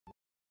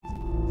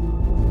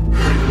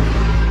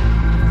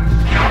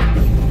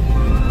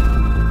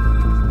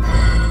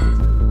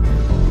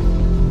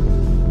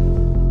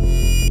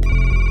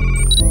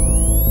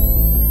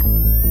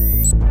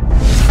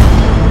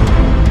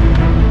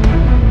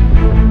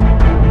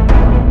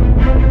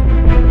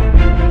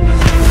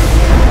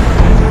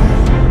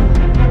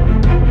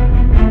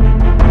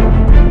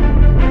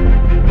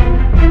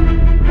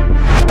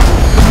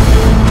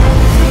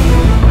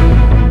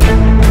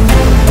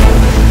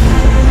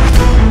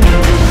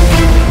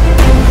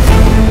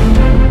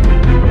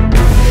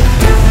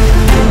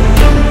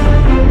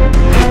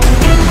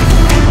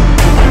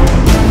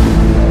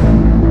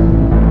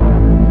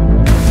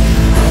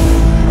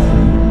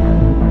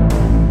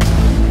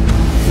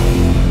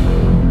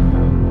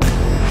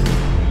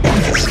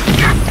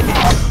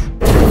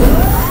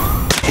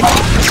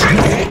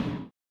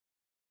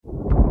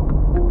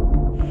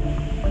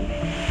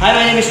Hi,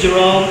 my name is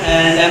Jerome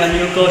and I'm a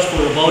new coach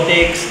for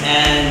robotics,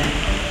 and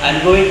I'm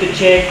going to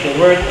check the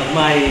work of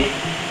my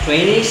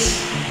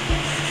trainees.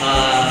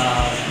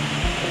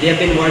 They have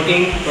been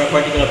working for a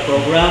particular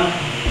program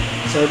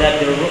so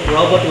that the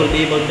robot will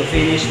be able to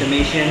finish the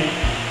mission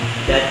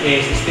that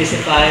is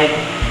specified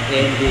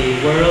in the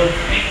World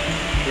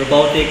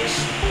Robotics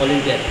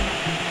Olympiad.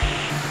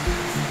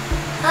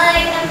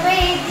 Hi, I'm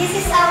Ray. This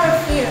is our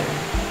field.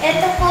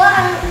 Ito po,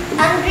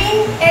 ang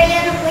green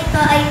area na po ito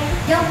ay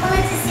yung po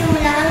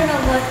nagsisimula ang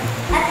robot.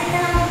 At ito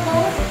naman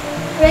po,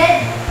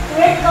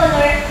 red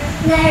color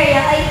na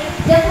area ay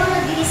yung po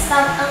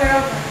nag-i-stop ang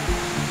robot.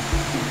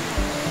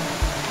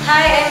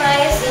 Hi, I'm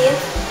Ayasin.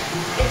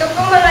 Ito po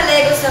mga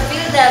Legos sa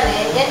field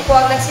namin, yan po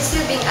ang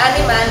nagsisilbing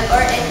animal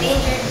or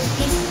endangered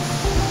species.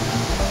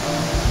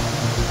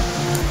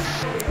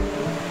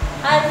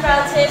 I'm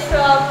Francis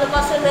from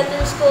LPES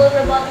Elementary School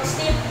Robotics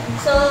Team.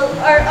 So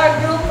our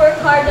group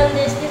worked hard on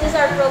this. This is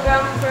our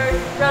program for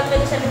around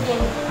 2017.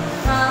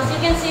 As you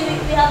can see,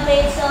 we have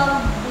made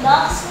some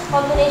blocks,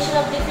 combination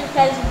of different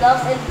kinds of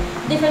blocks and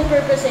different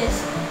purposes.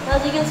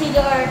 As you can see,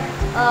 there are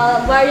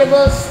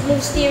variables,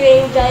 move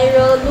steering,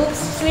 gyro,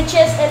 loops,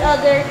 switches, and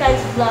other kinds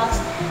of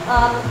blocks.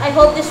 I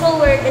hope this will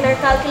work and our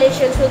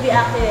calculations will be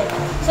accurate.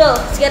 So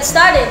let's get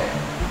started.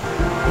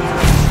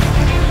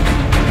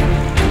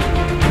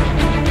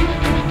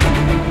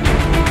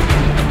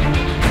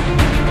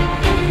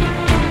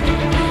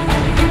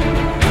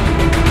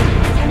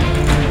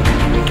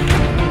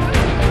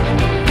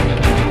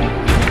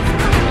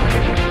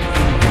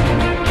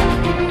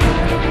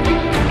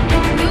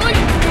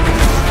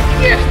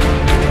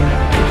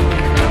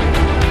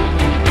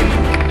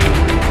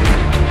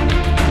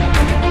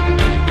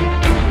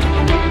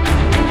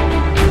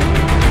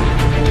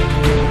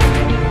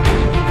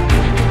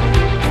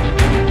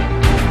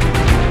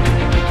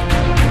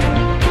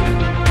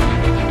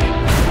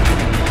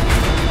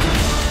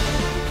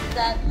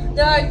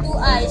 There are two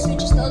eyes,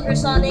 which is the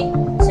ultrasonic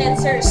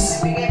sensors.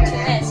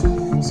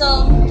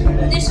 So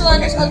this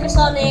one is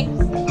ultrasonic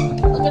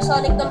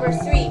number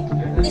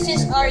 3. This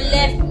is our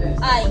left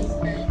eye.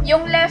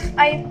 Yung left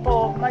eye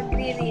po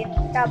magre-read,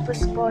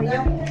 tapos po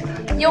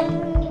yung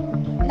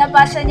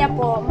nabasa niya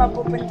po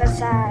mapupunta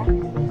sa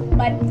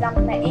mad block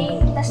na A.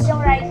 Tapos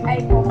yung right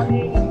eye po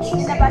magre-read,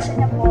 yung nabasa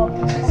niya po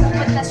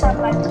mapupunta sa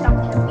mad block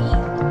na B.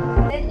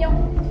 Then yung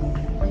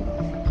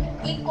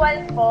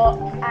equal po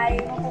ay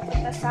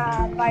mapupunta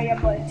sa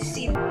variable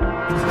C.